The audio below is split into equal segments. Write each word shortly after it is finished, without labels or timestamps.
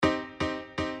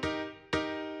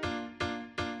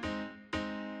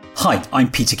Hi, I'm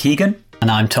Peter Keegan.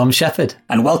 And I'm Tom Shepherd.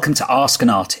 And welcome to Ask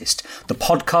an Artist, the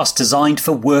podcast designed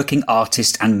for working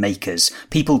artists and makers,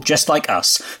 people just like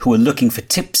us who are looking for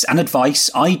tips and advice,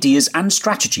 ideas and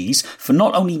strategies for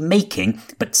not only making,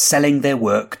 but selling their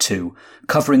work too,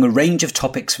 covering a range of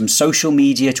topics from social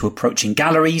media to approaching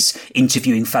galleries,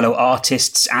 interviewing fellow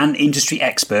artists and industry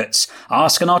experts.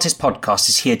 Ask an Artist podcast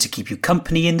is here to keep you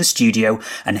company in the studio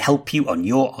and help you on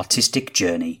your artistic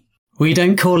journey. We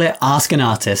don't call it Ask an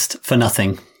Artist for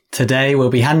nothing. Today, we'll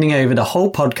be handing over the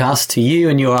whole podcast to you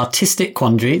and your artistic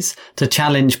quandaries to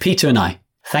challenge Peter and I.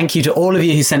 Thank you to all of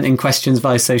you who sent in questions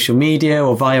via social media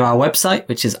or via our website,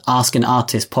 which is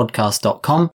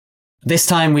askanartistpodcast.com. This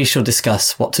time, we shall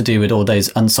discuss what to do with all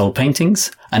those unsold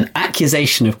paintings, an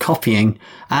accusation of copying,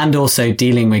 and also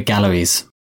dealing with galleries.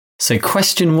 So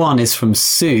question 1 is from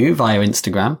Sue via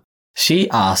Instagram. She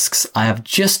asks, I have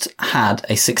just had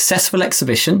a successful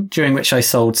exhibition during which I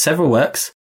sold several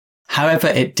works. However,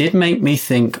 it did make me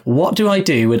think, what do I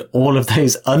do with all of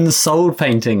those unsold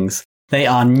paintings? They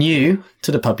are new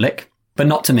to the public, but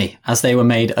not to me, as they were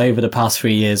made over the past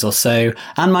 3 years or so,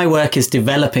 and my work is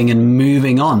developing and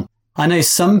moving on. I know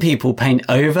some people paint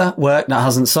over work that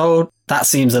hasn't sold. That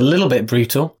seems a little bit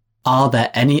brutal. Are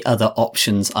there any other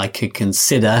options I could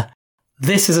consider?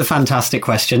 This is a fantastic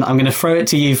question. I'm going to throw it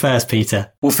to you first,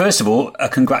 Peter. Well, first of all,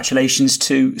 congratulations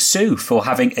to Sue for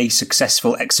having a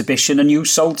successful exhibition, and you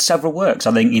sold several works.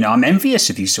 I think, I'm envious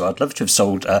of you, Sue. I'd love to have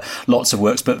sold lots of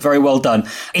works, but very well done.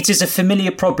 It is a familiar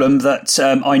problem that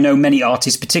I know many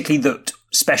artists, particularly that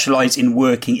specialise in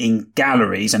working in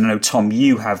galleries, and I know, Tom,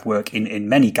 you have work in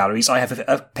many galleries. I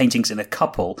have paintings in a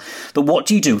couple. But what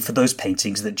do you do for those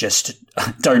paintings that just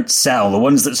don't sell, the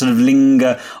ones that sort of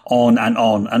linger on?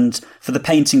 And for the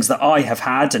paintings that I have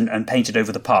had and painted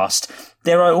over the past,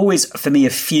 there are always, for me, a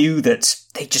few that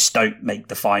they just don't make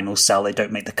the final sell, they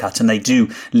don't make the cut, and they do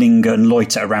linger and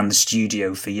loiter around the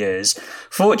studio for years.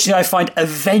 Fortunately, I find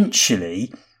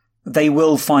eventually they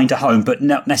will find a home, but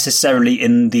not necessarily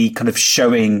in the kind of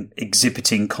showing,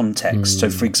 exhibiting context. So,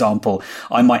 for example,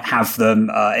 I might have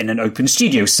them in an open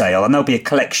studio sale, and there'll be a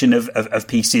collection of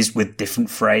pieces with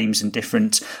different frames and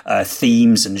different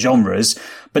themes and genres.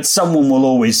 But someone will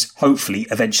always, hopefully,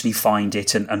 eventually find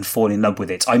it and fall in love with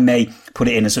it. I may put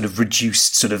it in a sort of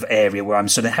reduced sort of area where I'm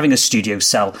sort of having a studio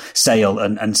sale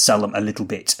and sell them a little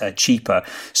bit cheaper.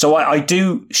 So I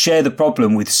do share the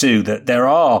problem with Sue that there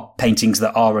are paintings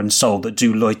that are unsold that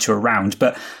do loiter around,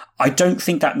 but I don't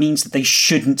think that means that they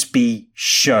shouldn't be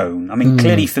shown. I mean,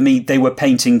 clearly for me, they were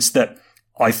paintings that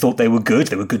I thought they were good.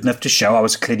 They were good enough to show. I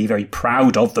was clearly very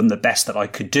proud of them, the best that I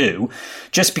could do.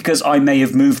 Just because I may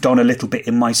have moved on a little bit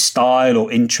in my style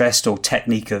or interest or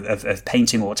technique of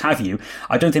painting or what have you,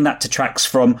 I don't think that detracts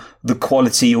from the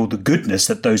quality or the goodness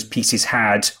that those pieces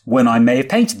had when I may have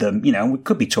painted them. We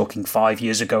could be talking 5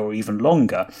 years ago or even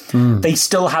longer. They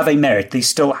still have a merit. They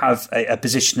still have a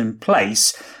position in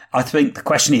place. I think the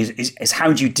question is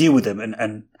how do you deal with them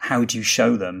and how do you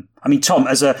show them? I mean, Tom,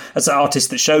 as an artist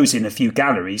that shows in a few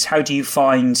galleries, how do you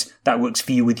find that works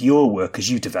for you with your work as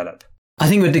you develop? I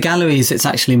think with the galleries, it's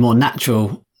actually more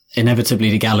natural.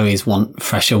 Inevitably, the galleries want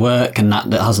fresher work, and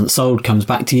that hasn't sold comes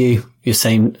back to you. You're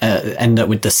saying, end up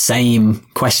with the same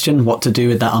question, what to do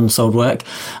with that unsold work.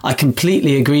 I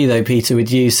completely agree, though, Peter,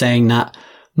 with you saying that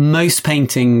most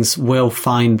paintings will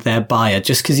find their buyer.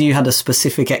 Just because you had a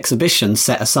specific exhibition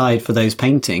set aside for those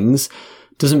paintings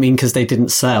doesn't mean because they didn't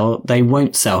sell, they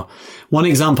won't sell. One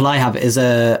example I have is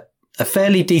a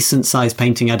fairly decent sized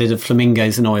painting I did of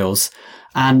flamingos and oils.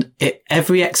 And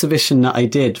every exhibition that I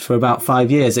did for about 5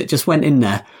 years, it just went in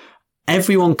there.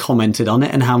 Everyone commented on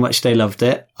it and how much they loved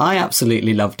it. I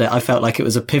absolutely loved it. I felt like it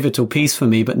was a pivotal piece for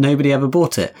me, but nobody ever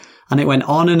bought it. And it went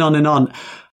on and on and on.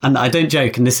 And I don't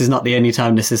joke, and this is not the only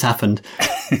time this has happened.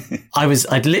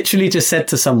 I'd literally just said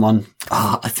to someone,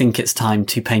 I think it's time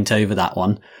to paint over that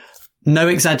one. No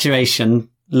exaggeration.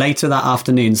 Later that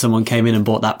afternoon, someone came in and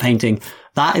bought that painting.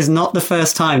 That is not the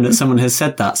first time that someone has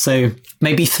said that. So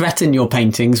maybe threaten your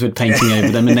paintings with painting over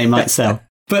them and they might sell.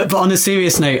 But on a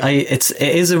serious note, it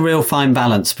is a real fine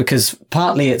balance, because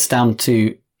partly it's down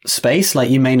to space.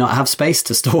 Like, you may not have space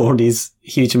to store all these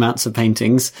huge amounts of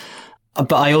paintings.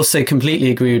 But I also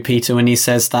completely agree with Peter when he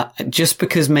says that just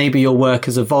because maybe your work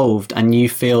has evolved and you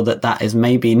feel that is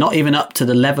maybe not even up to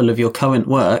the level of your current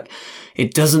work,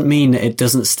 it doesn't mean that it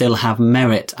doesn't still have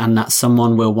merit and that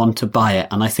someone will want to buy it.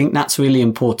 And I think that's really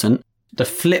important. The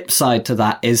flip side to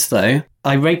that is, though,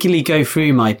 I regularly go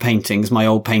through my paintings, my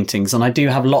old paintings, and I do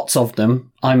have lots of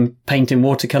them. I'm painting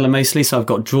watercolour mostly, so I've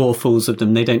got drawerfuls of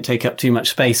them. They don't take up too much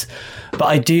space. But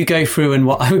I do go through and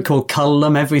what I would call cull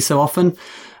them every so often.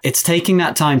 It's taking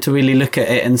that time to really look at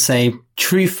it and say,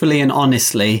 truthfully and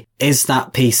honestly, is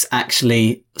that piece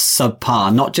actually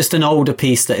subpar? Not just an older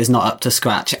piece that is not up to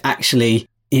scratch. Actually,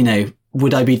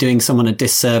 would I be doing someone a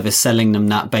disservice selling them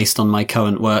that based on my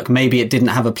current work? Maybe it didn't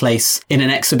have a place in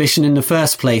an exhibition in the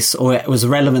first place, or it was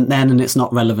relevant then and it's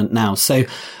not relevant now. So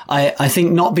I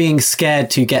think not being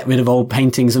scared to get rid of old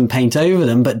paintings and paint over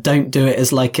them, but don't do it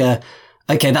as like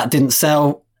okay, that didn't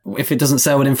sell. If it doesn't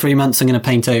sell within 3 months, I'm going to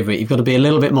paint over it. You've got to be a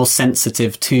little bit more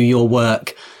sensitive to your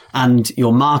work and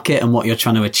your market and what you're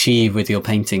trying to achieve with your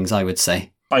paintings, I would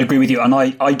say. I agree with you, and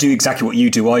I do exactly what you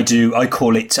do. I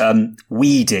call it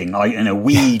weeding. I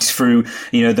weed through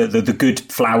the good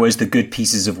flowers, the good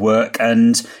pieces of work,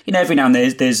 and every now and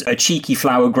then there's a cheeky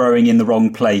flower growing in the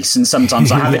wrong place, and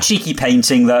sometimes I have a cheeky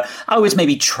painting that I was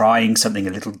maybe trying something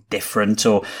a little different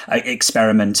or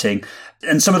experimenting.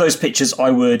 And some of those pictures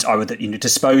I would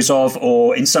dispose of,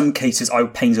 or in some cases I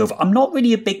would paint over. I'm not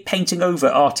really a big painting over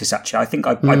artist, actually. I think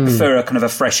I prefer a kind of a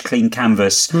fresh, clean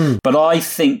canvas. But I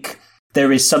think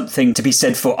there is something to be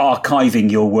said for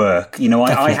archiving your work.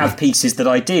 I have pieces that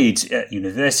I did at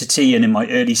university and in my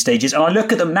early stages, and I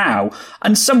look at them now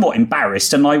and somewhat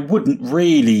embarrassed, and I wouldn't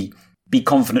really be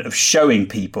confident of showing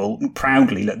people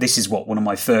proudly, look, this is one of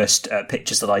my first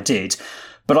pictures that I did.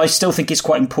 But I still think it's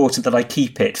quite important that I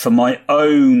keep it for my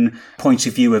own point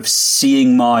of view of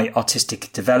seeing my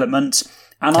artistic development.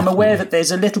 And I'm aware that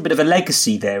there's a little bit of a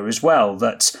legacy there as well,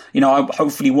 that,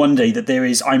 hopefully one day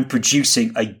that I'm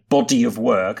producing a body of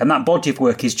work, and that body of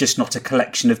work is just not a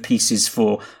collection of pieces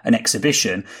for an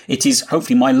exhibition. It is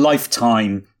hopefully my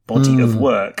lifetime body of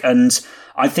work. And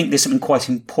I think there's something quite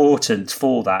important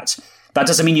for that. That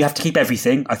doesn't mean you have to keep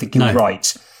everything. I think you're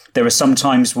right. There are some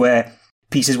times where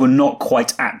pieces were not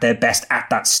quite at their best at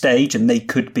that stage, and they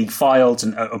could be filed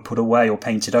and or put away or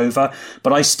painted over.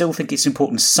 But I still think it's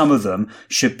important some of them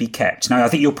should be kept. Now, I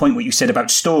think your point, what you said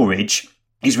about storage,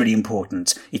 is really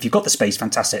important. If you've got the space,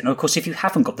 fantastic. And of course, if you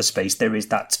haven't got the space, there is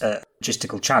that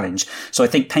logistical challenge. So I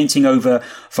think painting over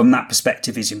from that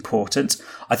perspective is important.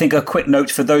 I think a quick note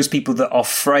for those people that are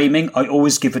framing, I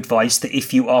always give advice that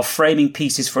if you are framing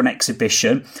pieces for an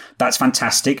exhibition, that's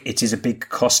fantastic. It is a big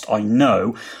cost, I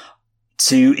know.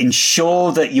 To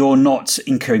ensure that you're not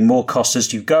incurring more costs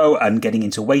as you go and getting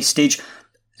into wastage,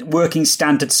 working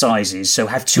standard sizes. So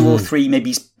have 2 or 3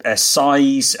 maybe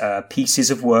size pieces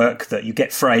of work that you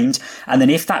get framed. And then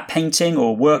if that painting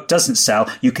or work doesn't sell,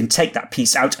 you can take that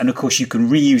piece out. And of course, you can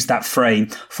reuse that frame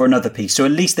for another piece. So at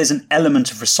least there's an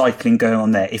element of recycling going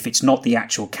on there. If it's not the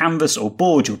actual canvas or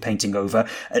board you're painting over,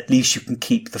 at least you can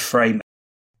keep the frame.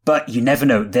 But you never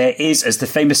know. There is, as the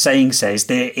famous saying says,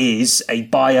 there is a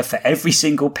buyer for every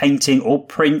single painting or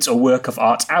print or work of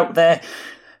art out there.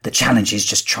 The challenge is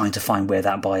just trying to find where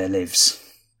that buyer lives.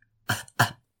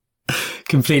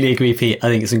 Completely agree, Pete. I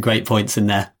think some great points in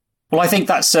there. Well, I think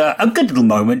that's a good little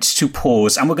moment to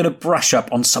pause, and we're going to brush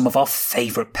up on some of our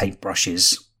favourite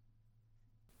paintbrushes.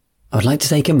 I would like to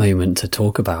take a moment to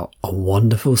talk about a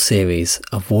wonderful series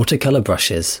of watercolour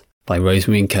brushes by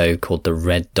Rosemary & Co. called the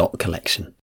Red Dot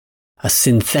Collection. A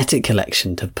synthetic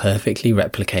collection to perfectly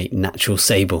replicate natural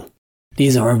sable.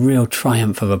 These are a real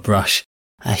triumph of a brush.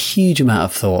 A huge amount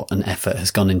of thought and effort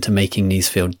has gone into making these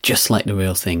feel just like the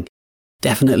real thing.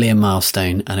 Definitely a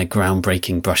milestone and a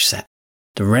groundbreaking brush set.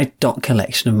 The Red Dot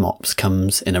collection of mops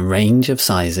comes in a range of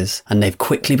sizes, and they've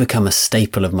quickly become a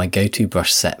staple of my go-to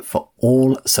brush set for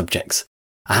all subjects.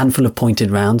 A handful of pointed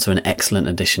rounds are an excellent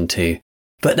addition too.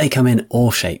 But they come in all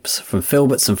shapes, from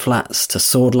filberts and flats to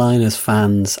sword liners,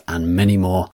 fans, and many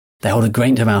more. They hold a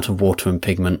great amount of water and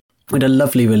pigment, with a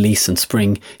lovely release and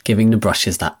spring, giving the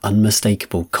brushes that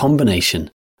unmistakable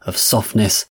combination of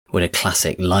softness with a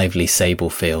classic lively sable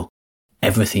feel.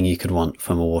 Everything you could want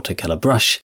from a watercolour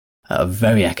brush at a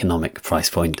very economic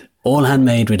price point. All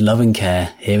handmade with love and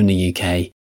care here in the UK.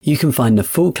 You can find the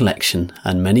full collection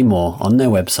and many more on their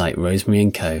website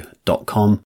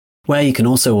rosemaryandco.com, where you can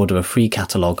also order a free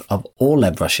catalogue of all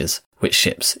their brushes, which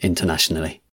ships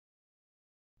internationally.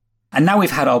 And now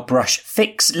we've had our brush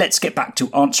fix, let's get back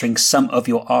to answering some of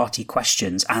your arty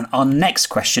questions. And our next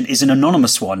question is an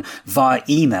anonymous one via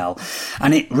email.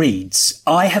 And it reads,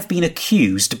 I have been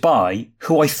accused by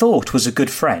who I thought was a good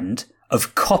friend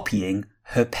of copying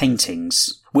her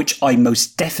paintings, which I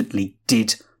most definitely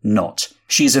did not.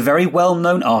 She is a very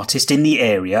well-known artist in the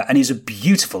area and is a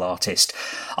beautiful artist.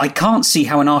 I can't see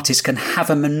how an artist can have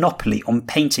a monopoly on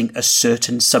painting a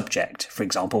certain subject, for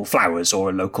example, flowers or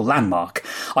a local landmark.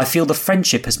 I feel the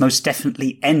friendship has most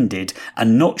definitely ended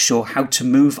and not sure how to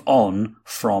move on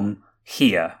from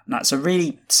here? And that's a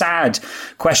really sad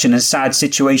question and sad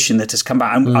situation that has come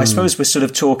about. And I suppose we're sort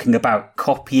of talking about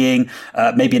copying,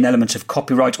 maybe an element of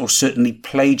copyright or certainly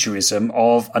plagiarism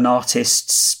of an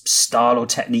artist's style or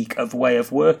technique of way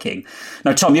of working.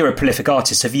 Now, Tom, you're a prolific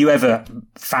artist. Have you ever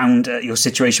found your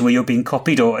situation where you're being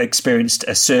copied or experienced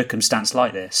a circumstance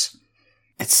like this?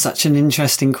 It's such an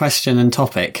interesting question and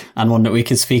topic, and one that we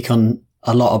could speak on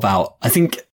a lot about. I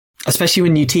think, especially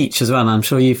when you teach as well, and I'm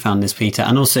sure you've found this, Peter,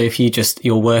 and also if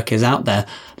your work is out there.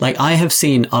 Like, I have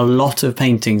seen a lot of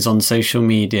paintings on social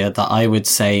media that I would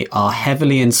say are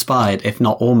heavily inspired, if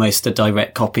not almost a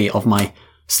direct copy of my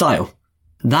style.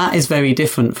 That is very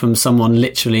different from someone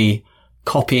literally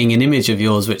copying an image of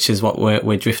yours, which is what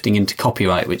we're drifting into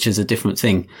copyright, which is a different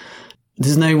thing.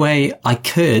 There's no way I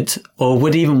could or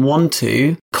would even want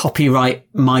to copyright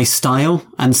my style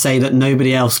and say that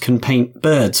nobody else can paint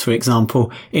birds, for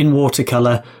example, in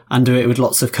watercolour and do it with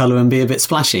lots of colour and be a bit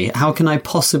splashy. How can I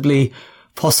possibly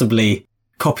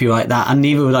copyright that? And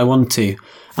neither would I want to.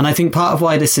 And I think part of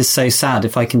why this is so sad,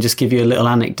 if I can just give you a little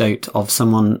anecdote of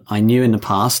someone I knew in the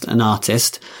past, an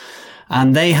artist,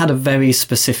 and they had a very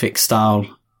specific style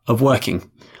of working.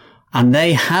 And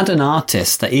they had an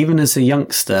artist that even as a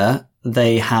youngster,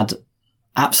 they had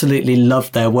absolutely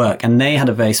loved their work, and they had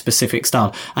a very specific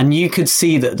style. And you could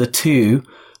see that the two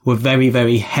were very,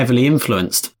 very heavily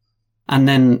influenced. And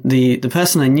then the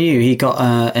person I knew, he got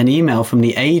an email from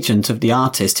the agent of the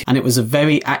artist, and it was a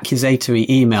very accusatory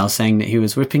email saying that he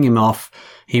was ripping him off.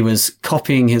 He was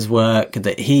copying his work,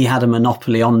 that he had a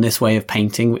monopoly on this way of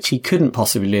painting, which he couldn't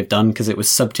possibly have done because it was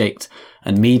subject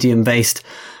and medium based.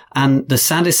 And the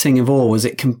saddest thing of all was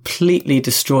it completely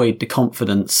destroyed the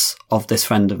confidence of this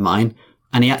friend of mine.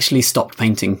 And he actually stopped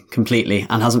painting completely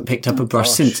and hasn't picked up a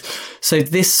brush since. So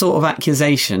this sort of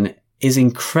accusation is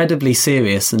incredibly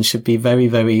serious and should be very,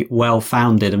 very well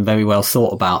founded and very well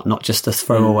thought about, not just a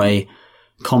throwaway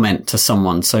comment to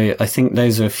someone. So I think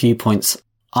those are a few points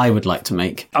I would like to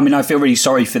make. I mean, I feel really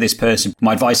sorry for this person.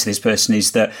 My advice to this person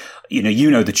is that,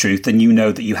 you know the truth, and you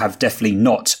know that you have definitely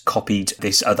not copied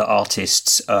this other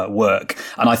artist's work.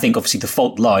 And I think obviously the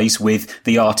fault lies with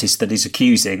the artist that is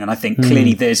accusing. And I think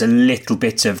clearly there's a little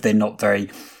bit of, they're not very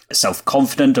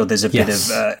self-confident, or there's a bit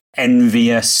of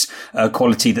envious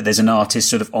quality that there's an artist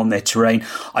sort of on their terrain.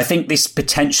 I think this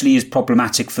potentially is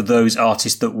problematic for those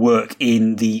artists that work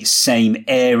in the same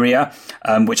area,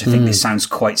 which I think this sounds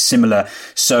quite similar.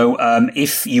 So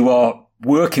if you are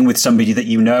working with somebody that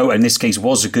you know, in this case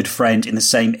was a good friend in the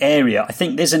same area, I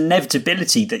think there's an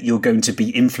inevitability that you're going to be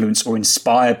influenced or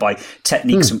inspired by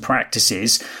techniques and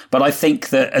practices. But I think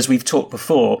that, as we've talked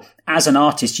before, as an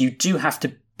artist, you do have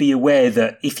to be aware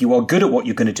that if you are good at what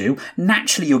you're going to do,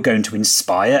 naturally you're going to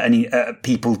inspire any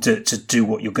people to do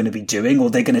what you're going to be doing, or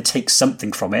they're going to take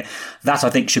something from it. That, I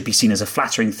think, should be seen as a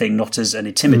flattering thing, not as an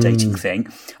intimidating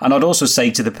thing. And I'd also say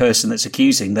to the person that's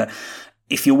accusing that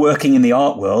if you're working in the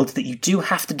art world, that you do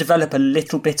have to develop a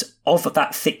little bit of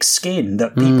that thick skin,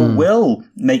 that people will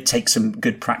take some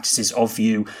good practices of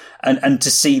you, and to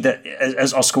see that,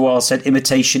 as Oscar Wilde said,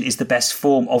 imitation is the best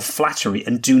form of flattery,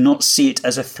 and do not see it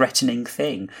as a threatening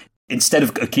thing. Instead of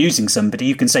accusing somebody,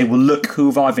 you can say, well, look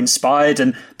who I've inspired,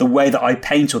 and the way that I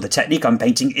paint or the technique I'm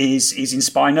painting is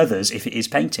inspiring others if it is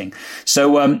painting.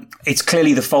 So it's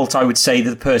clearly the fault, I would say,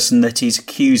 the person that is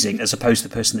accusing as opposed to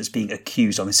the person that's being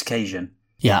accused on this occasion.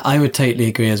 Yeah, I would totally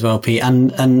agree as well, Pete.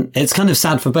 And it's kind of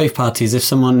sad for both parties if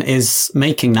someone is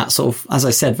making that sort of, as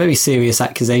I said, very serious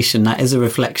accusation. That is a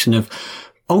reflection of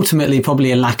ultimately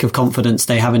probably a lack of confidence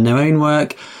they have in their own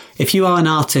work. If you are an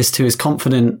artist who is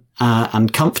confident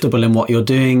and comfortable in what you're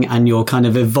doing, and you're kind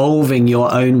of evolving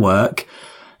your own work,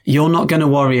 you're not going to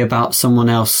worry about someone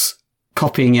else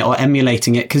copying it or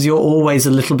emulating it, because you're always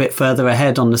a little bit further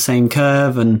ahead on the same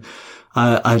curve. And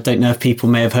I don't know if people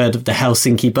may have heard of the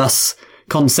Helsinki bus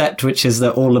concept, which is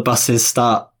that all the buses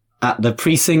start at the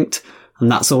precinct,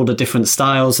 and that's all the different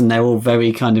styles, and they're all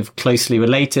very kind of closely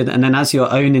related. And then as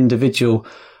your own individual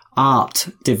art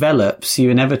develops,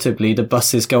 the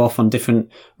buses go off on different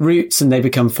routes, and they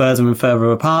become further and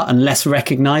further apart and less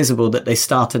recognizable that they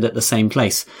started at the same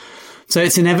place. So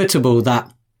it's inevitable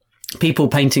that people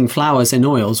painting flowers in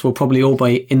oils will probably all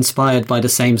be inspired by the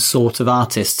same sort of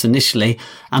artists initially,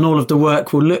 and all of the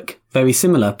work will look very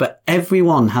similar, but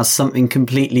everyone has something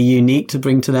completely unique to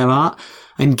bring to their art.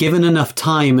 And given enough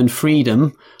time and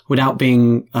freedom, without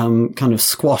being kind of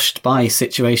squashed by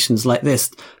situations like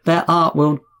this, their art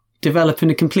will develop in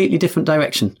a completely different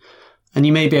direction. And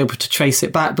you may be able to trace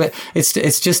it back, but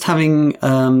it's just having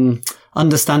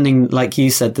understanding, like you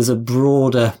said, there's a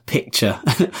broader picture,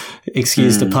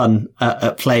 excuse the pun,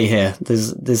 at play here.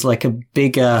 There's like a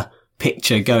bigger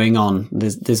picture going on.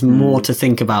 There's more to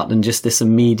think about than just this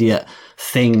immediate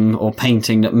thing or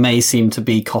painting that may seem to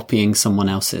be copying someone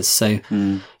else's. So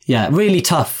yeah, really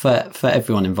tough for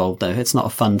everyone involved though. It's not a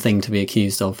fun thing to be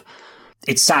accused of.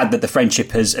 It's sad that the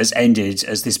friendship has ended,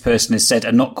 as this person has said,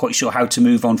 and not quite sure how to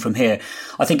move on from here.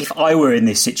 I think if I were in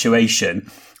this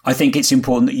situation, I think it's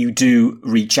important that you do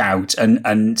reach out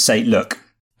and say, look,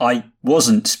 I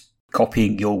wasn't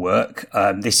copying your work.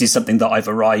 This is something that I've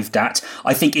arrived at.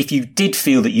 I think if you did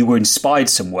feel that you were inspired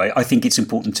some way, I think it's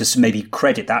important to maybe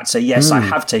credit that. Say, yes, I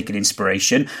have taken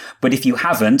inspiration. But if you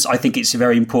haven't, I think it's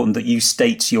very important that you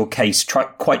state your case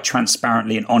quite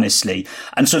transparently and honestly,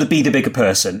 and sort of be the bigger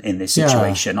person in this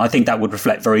situation. I think that would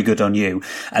reflect very good on you.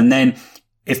 And then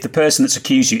if the person that's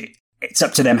accused you, it's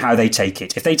up to them how they take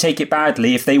it. If they take it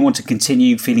badly, if they want to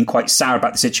continue feeling quite sour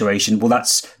about the situation, well,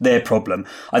 that's their problem.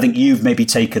 I think you've maybe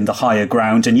taken the higher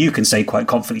ground, and you can say quite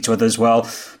confidently to others, well,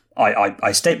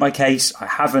 I state my case. I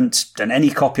haven't done any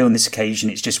copy on this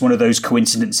occasion. It's just one of those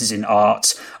coincidences in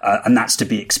art, and that's to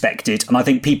be expected. And I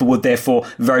think people would therefore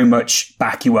very much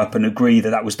back you up and agree that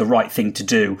that was the right thing to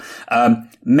do.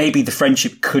 Maybe the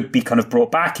friendship could be kind of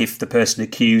brought back if the person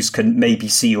accused can maybe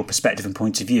see your perspective and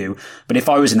point of view. But if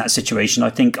I was in that situation,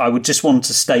 I think I would just want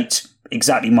to state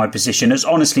exactly my position as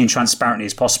honestly and transparently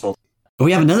as possible.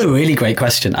 We have another really great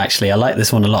question, actually. I like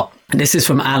this one a lot. This is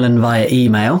from Alan via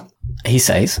email. He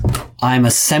says, I'm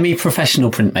a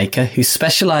semi-professional printmaker who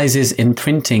specialises in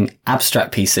printing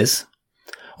abstract pieces.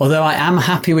 Although I am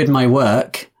happy with my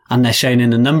work and they're shown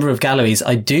in a number of galleries,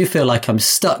 I do feel like I'm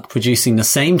stuck producing the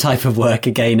same type of work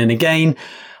again and again.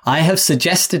 I have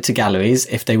suggested to galleries,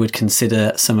 if they would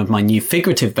consider some of my new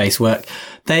figurative-based work,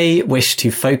 they wish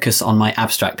to focus on my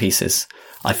abstract pieces.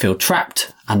 I feel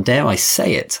trapped and, dare I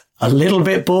say it, a little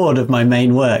bit bored of my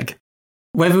main work.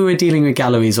 Whether we're dealing with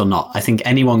galleries or not, I think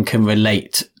anyone can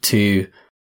relate to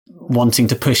wanting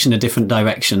to push in a different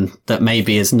direction that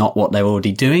maybe is not what they're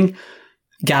already doing.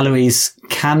 Galleries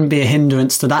can be a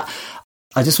hindrance to that.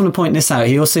 I just want to point this out.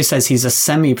 He also says he's a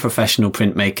semi-professional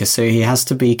printmaker, so he has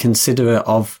to be considerate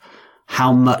of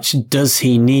how much does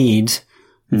he need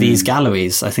these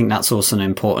galleries. I think that's also an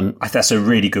important... I think that's a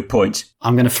really good point.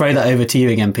 I'm going to throw that over to you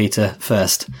again, Peter,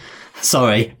 first.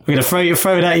 Sorry, we're going to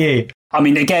throw it at you. I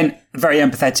mean, again, very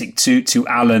empathetic to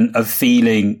Alan of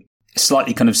feeling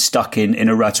slightly kind of stuck in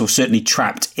a rut or certainly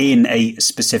trapped in a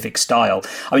specific style.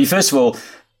 I mean, first of all,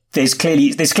 there's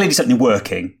clearly something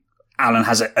working. Alan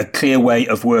has a clear way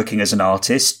of working as an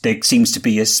artist. There seems to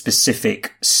be a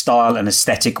specific style and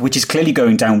aesthetic, which is clearly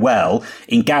going down well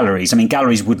in galleries. I mean,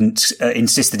 galleries wouldn't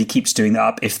insist that he keeps doing that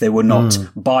up if there were not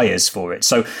buyers for it.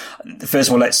 So first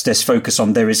of all, let's just focus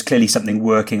on there is clearly something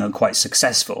working and quite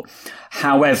successful.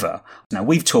 However, now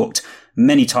we've talked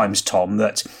many times, Tom,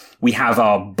 that we have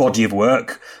our body of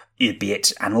work, be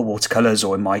it animal watercolours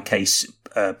or in my case,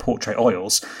 portrait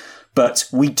oils. But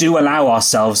we do allow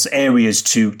ourselves areas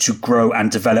to grow and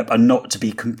develop and not to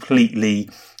be completely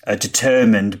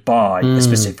determined by a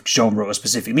specific genre or a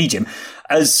specific medium.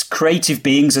 As creative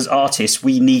beings, as artists,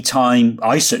 we need time.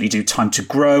 I certainly do time to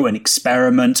grow and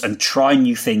experiment and try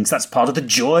new things. That's part of the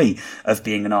joy of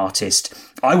being an artist.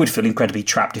 I would feel incredibly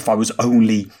trapped if I was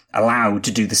only allowed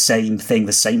to do the same thing,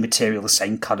 the same material, the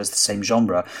same colours, the same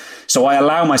genre. So I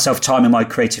allow myself time in my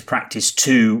creative practice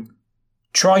to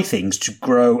try things, to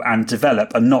grow and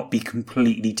develop and not be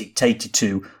completely dictated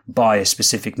to by a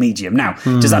specific medium. Now,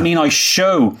 does that mean I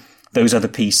show those other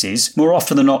pieces? More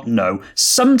often than not, no.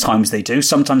 Sometimes they do.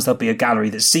 Sometimes there'll be a gallery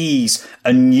that sees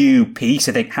a new piece.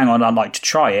 They think, hang on, I'd like to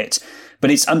try it.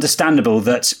 But it's understandable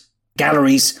that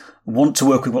galleries want to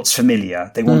work with what's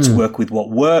familiar. They want to work with what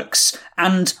works.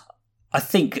 And I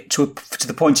think to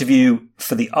the point of view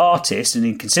for the artist and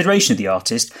in consideration of the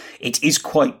artist, it is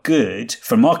quite good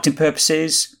for marketing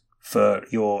purposes, for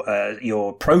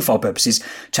your profile purposes,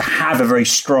 to have a very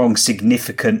strong,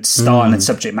 significant style and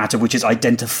subject matter which is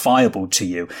identifiable to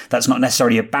you. That's not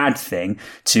necessarily a bad thing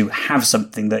to have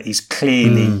something that is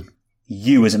clearly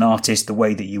you as an artist, the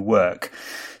way that you work.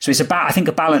 So it's about, I think,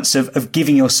 a balance of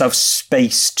giving yourself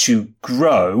space to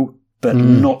grow, but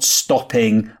not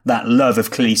stopping that love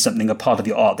of clearly something, a part of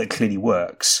your art that clearly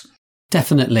works.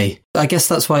 Definitely. I guess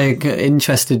that's why I got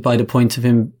interested by the point of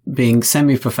him being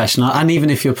semi-professional. And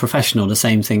even if you're professional, the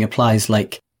same thing applies.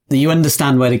 Like, you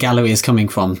understand where the gallery is coming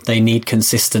from. They need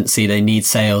consistency. They need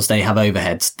sales. They have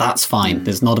overheads. That's fine.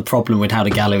 There's not a problem with how the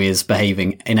gallery is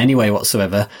behaving in any way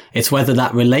whatsoever. It's whether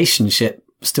that relationship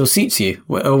still suits you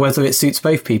or whether it suits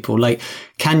both people. Like,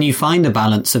 can you find a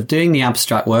balance of doing the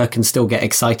abstract work and still get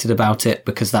excited about it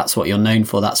because that's what you're known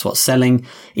for, that's what's selling?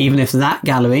 Even if that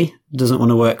gallery doesn't want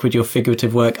to work with your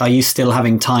figurative work, are you still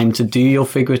having time to do your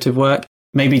figurative work?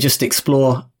 maybe just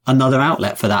explore another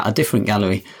outlet for that, a different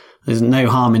gallery. There's no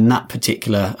harm in that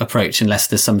particular approach unless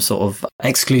there's some sort of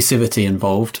exclusivity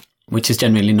involved, which is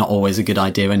generally not always a good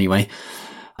idea anyway.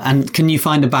 And can you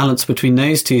find a balance between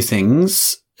those two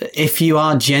things? If you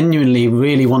are genuinely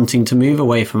really wanting to move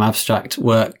away from abstract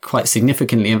work quite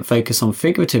significantly and focus on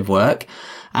figurative work,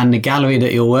 and the gallery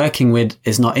that you're working with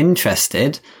is not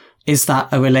interested, is that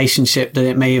a relationship that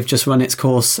it may have just run its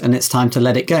course and it's time to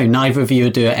let it go? Neither of you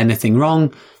are doing anything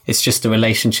wrong. It's just a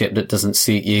relationship that doesn't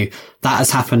suit you. That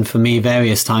has happened for me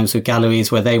various times with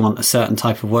galleries where they want a certain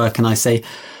type of work. And I say,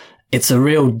 it's a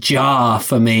real jar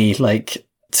for me, like,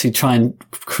 to try and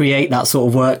create that sort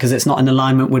of work because it's not in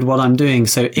alignment with what I'm doing.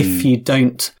 So if you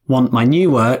don't want my new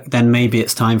work, then maybe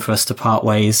it's time for us to part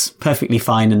ways. Perfectly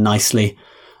fine and nicely.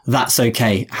 That's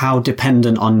okay. How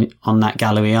dependent on that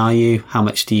gallery are you? How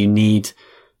much do you need?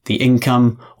 The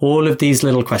income? All of these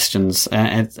little questions.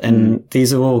 And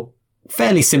these are all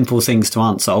fairly simple things to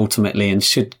answer ultimately and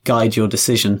should guide your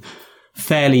decision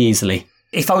fairly easily.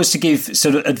 If I was to give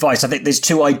sort of advice, I think there's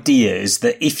two ideas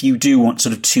that if you do want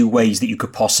sort of two ways that you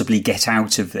could possibly get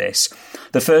out of this.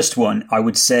 The first one I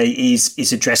would say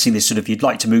is addressing this sort of, you'd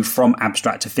like to move from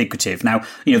abstract to figurative. Now,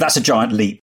 that's a giant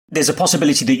leap. There's a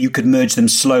possibility that you could merge them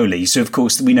slowly. So, of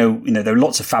course, we know, there are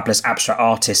lots of fabulous abstract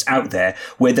artists out there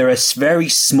where there are very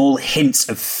small hints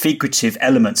of figurative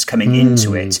elements coming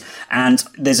into it. And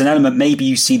there's an element, maybe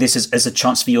you see this as a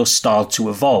chance for your style to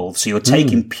evolve. So you're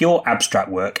taking pure abstract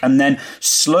work and then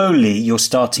slowly you're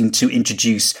starting to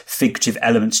introduce figurative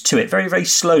elements to it very, very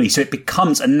slowly. So it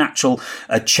becomes a natural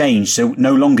change. So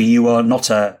no longer you are not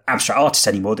an abstract artist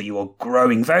anymore, that you are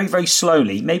growing very, very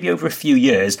slowly, maybe over a few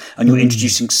years, and you're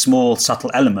introducing small,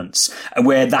 subtle elements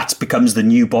where that becomes the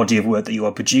new body of work that you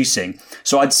are producing.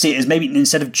 So I'd see it as maybe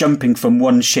instead of jumping from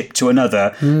one ship to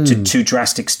another to two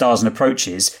drastic styles and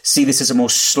approaches, see this as a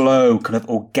more slow kind of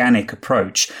organic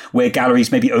approach where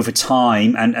galleries maybe over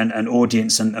time and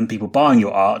audience and people buying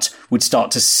your art would start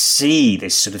to see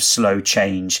this sort of slow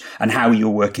change and how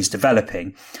your work is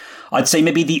developing. I'd say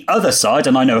maybe the other side,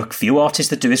 and I know a few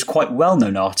artists that do this, quite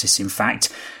well-known artists in fact,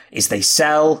 is they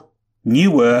sell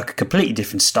new work, completely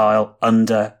different style,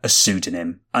 under a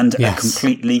pseudonym, under a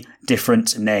completely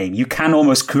different name. You can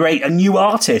almost create a new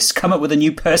artist, come up with a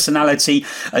new personality,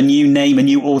 a new name, a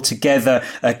new altogether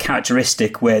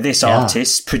characteristic where this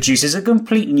artist produces a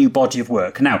completely new body of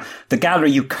work. Now, the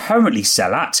gallery you currently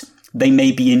sell at, they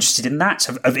may be interested in that,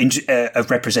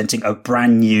 of representing a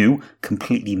brand new,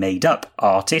 completely made up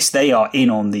artist. They are in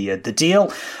on the deal,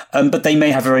 but they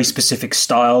may have a very specific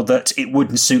style that it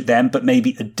wouldn't suit them, but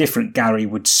maybe a different gallery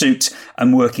would suit,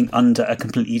 and working under a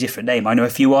completely different name. I know a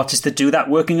few artists that do that,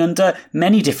 working under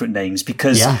many different names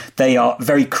because they are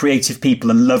very creative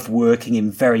people and love working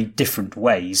in very different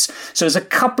ways. So there's a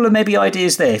couple of maybe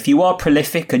ideas there. If you are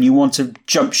prolific and you want to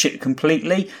jump ship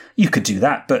completely, you could do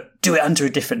that, but do it under a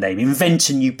different name. Invent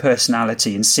a new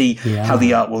personality and see how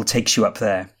the art will take you up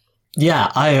there.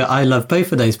 Yeah, I love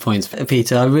both of those points,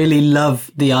 Peter. I really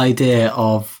love the idea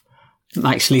of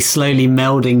actually slowly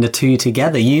melding the two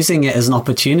together, using it as an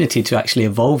opportunity to actually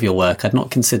evolve your work. I'd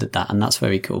not considered that, and that's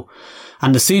very cool.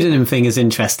 And the pseudonym thing is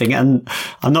interesting, and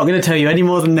I'm not going to tell you any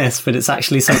more than this, but it's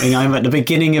actually something I'm at the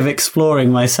beginning of exploring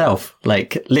myself,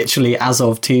 like literally as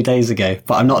of 2 days ago.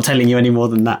 But I'm not telling you any more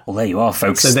than that. Well, there you are,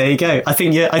 folks. So there you go. I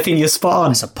think you're spot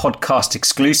on. It's a podcast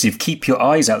exclusive. Keep your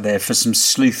eyes out there for some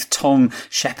sleuth Tom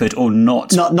Shepherd or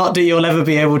not. Not that you'll ever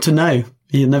be able to know.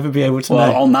 You'll never be able to know.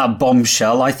 Well, on that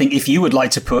bombshell, I think if you would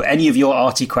like to put any of your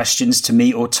arty questions to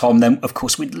me or Tom, then of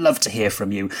course we'd love to hear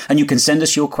from you. And you can send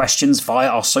us your questions via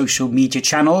our social media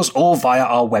channels or via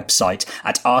our website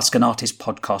at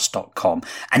askanartistpodcast.com.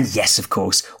 And yes, of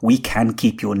course, we can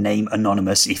keep your name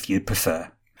anonymous if you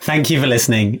prefer. Thank you for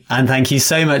listening, and thank you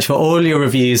so much for all your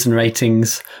reviews and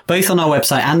ratings, both on our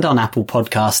website and on Apple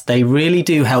Podcasts. They really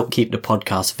do help keep the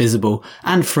podcast visible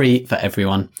and free for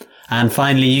everyone. And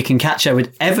finally, you can catch up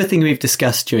with everything we've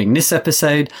discussed during this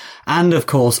episode and, of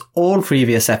course, all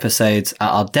previous episodes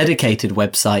at our dedicated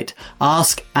website,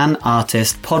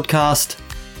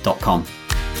 askanartistpodcast.com.